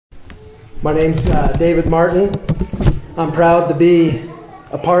My name's David Martin. I'm proud to be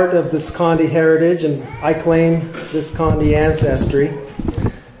a part of this Condie heritage, and I claim this Condie ancestry.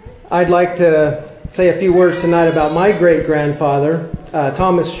 I'd like to say a few words tonight about my great-grandfather,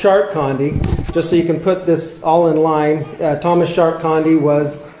 Thomas Sharp Condie, just so you can put this all in line. Thomas Sharp Condie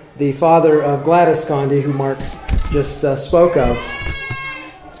was the father of Gladys Condie, who Mark just spoke of.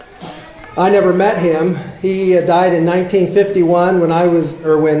 I never met him. He died in 1951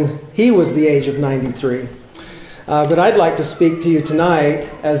 when he was the age of 93. But I'd like to speak to you tonight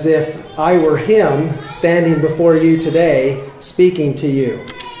as if I were him standing before you today, speaking to you.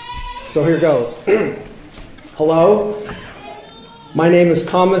 So here goes. Hello, my name is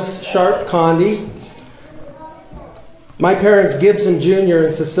Thomas Sharp Condie. My parents, Gibson Jr.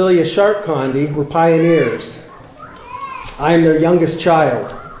 and Cecilia Sharp Condie, were pioneers. I am their youngest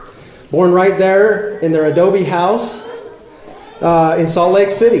child. Born right there in their adobe house in Salt Lake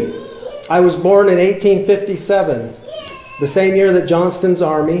City. I was born in 1857, the same year that Johnston's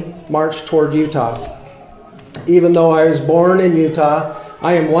army marched toward Utah. Even though I was born in Utah,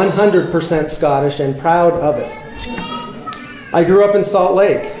 I am 100% Scottish and proud of it. I grew up in Salt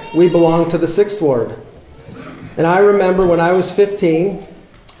Lake. We belonged to the 6th Ward. And I remember when I was 15,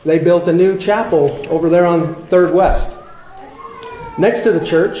 they built a new chapel over there on 3rd West. Next to the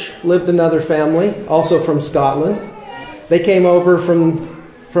church lived another family, also from Scotland. They came over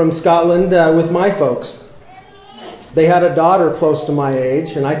from Scotland with my folks. They had a daughter close to my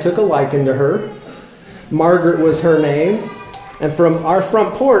age, and I took a liking to her. Margaret was her name. And from our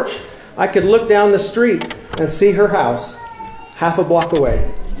front porch, I could look down the street and see her house, half a block away.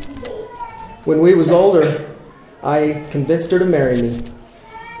 When we was older, I convinced her to marry me.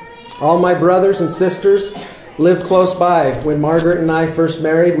 All my brothers and sisters lived close by. When Margaret and I first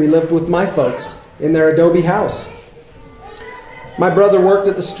married, we lived with my folks in their adobe house. My brother worked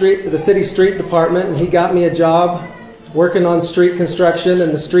at the city street department, and he got me a job working on street construction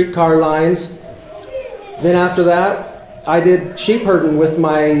and the streetcar lines. Then after that, I did sheep herding with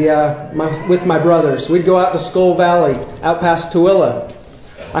my brothers. We'd go out to Skull Valley, out past Tooele.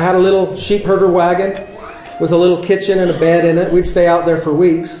 I had a little sheep herder wagon with a little kitchen and a bed in it. We'd stay out there for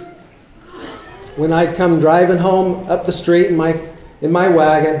weeks. When I'd come driving home up the street in my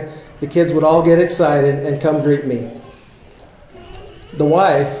wagon, the kids would all get excited and come greet me. The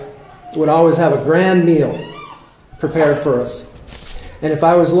wife would always have a grand meal prepared for us. And if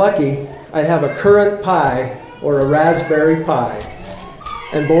I was lucky, I'd have a currant pie or a raspberry pie.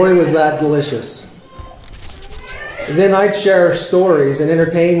 And boy, was that delicious. And then I'd share stories and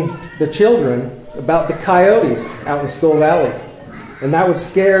entertain the children about the coyotes out in Skull Valley. And that would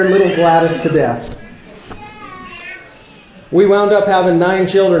scare little Gladys to death. We wound up having 9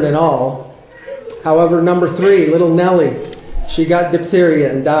 children in all. However, number 3, little Nellie, she got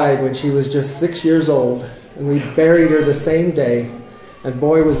diphtheria and died when she was just 6 years old. And we buried her the same day. And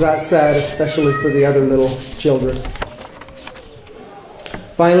boy, was that sad, especially for the other little children.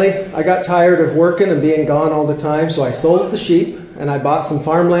 Finally, I got tired of working and being gone all the time, so I sold the sheep and I bought some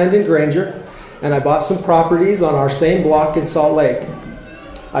farmland in Granger. And I bought some properties on our same block in Salt Lake.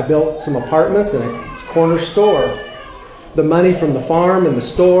 I built some apartments and a corner store. The money from the farm and the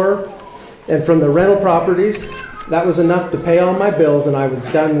store and from the rental properties, that was enough to pay all my bills, and I was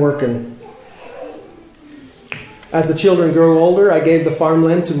done working. As the children grew older, I gave the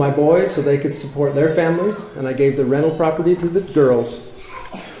farmland to my boys so they could support their families, and I gave the rental property to the girls.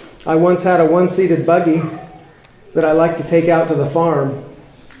 I once had a 1-seated buggy that I liked to take out to the farm.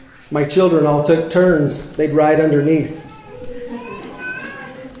 My children all took turns. They'd ride underneath.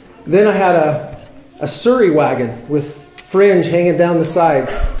 Then I had a Surrey wagon with fringe hanging down the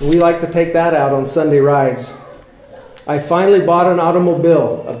sides. We liked to take that out on Sunday rides. I finally bought an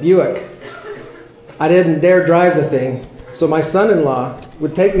automobile, a Buick. I didn't dare drive the thing, so my son-in-law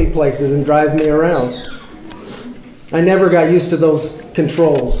would take me places and drive me around. I never got used to those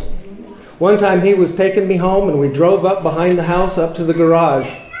controls. One time he was taking me home, and we drove up behind the house up to the garage.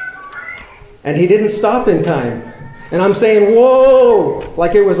 And he didn't stop in time. And I'm saying, whoa,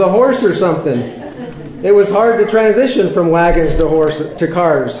 like it was a horse or something. It was hard to transition from wagons to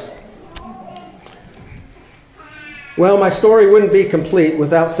cars. Well, my story wouldn't be complete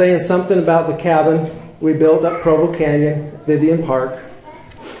without saying something about the cabin we built up Provo Canyon, Vivian Park.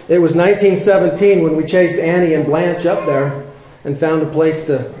 It was 1917 when we chased Annie and Blanche up there and found a place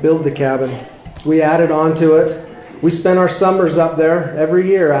to build the cabin. We added on to it. We spent our summers up there every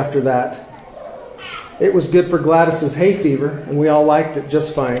year after that. It was good for Gladys's hay fever, and we all liked it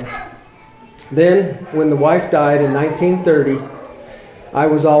just fine. Then, when the wife died in 1930, I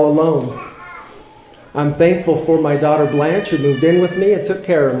was all alone. I'm thankful for my daughter Blanche, who moved in with me and took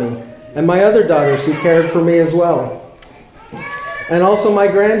care of me. and my other daughters who cared for me as well. And also my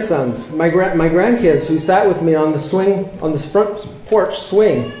grandsons, my grandkids who sat with me on the front porch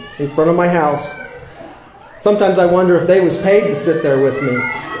swing in front of my house. Sometimes I wonder if they was paid to sit there with me.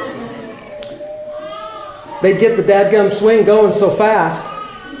 They'd get the dadgum swing going so fast,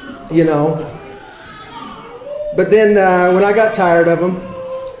 you know. But then when I got tired of them,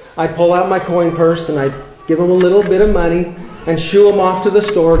 I'd pull out my coin purse and I'd give them a little bit of money and shoo them off to the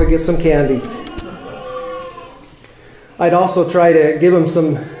store to get some candy. I'd also try to give them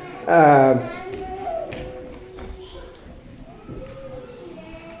some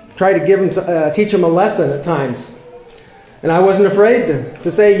teach them a lesson at times. And I wasn't afraid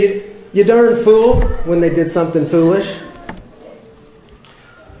to say, you darn fool, when they did something foolish.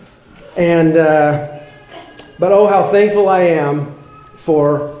 And but oh, how thankful I am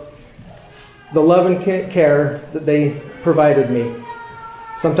for the love and care that they provided me.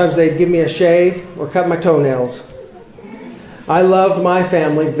 Sometimes they'd give me a shave or cut my toenails. I loved my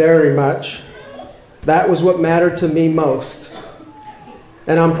family very much. That was what mattered to me most.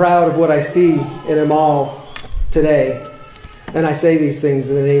 And I'm proud of what I see in them all today. And I say these things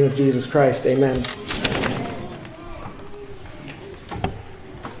in the name of Jesus Christ. Amen.